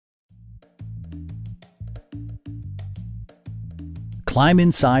Climb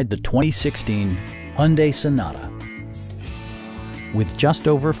inside the 2016 Hyundai Sonata. With just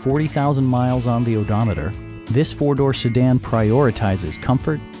over 40,000 miles on the odometer, this four-door sedan prioritizes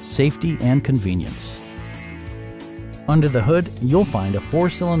comfort, safety, and convenience. Under the hood, you'll find a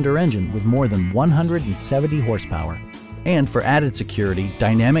four-cylinder engine with more than 170 horsepower. And for added security,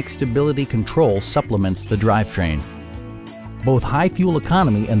 dynamic stability control supplements the drivetrain. Both high fuel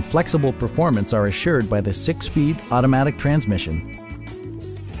economy and flexible performance are assured by the 6-speed automatic transmission.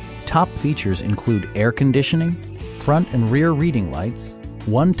 Top features include air conditioning, front and rear reading lights,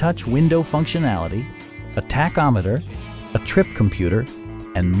 one-touch window functionality, a tachometer, a trip computer,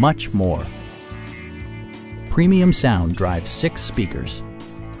 and much more. Premium sound drives 6 speakers,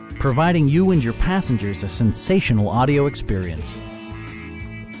 providing you and your passengers a sensational audio experience.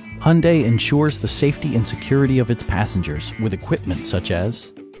 Hyundai ensures the safety and security of its passengers with equipment such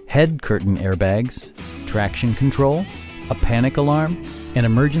as head curtain airbags, traction control, a panic alarm, an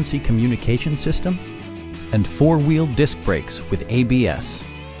emergency communication system, and 4-wheel disc brakes with ABS.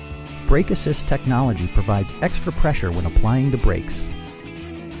 Brake Assist technology provides extra pressure when applying the brakes.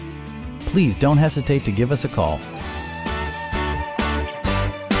 Please don't hesitate to give us a call.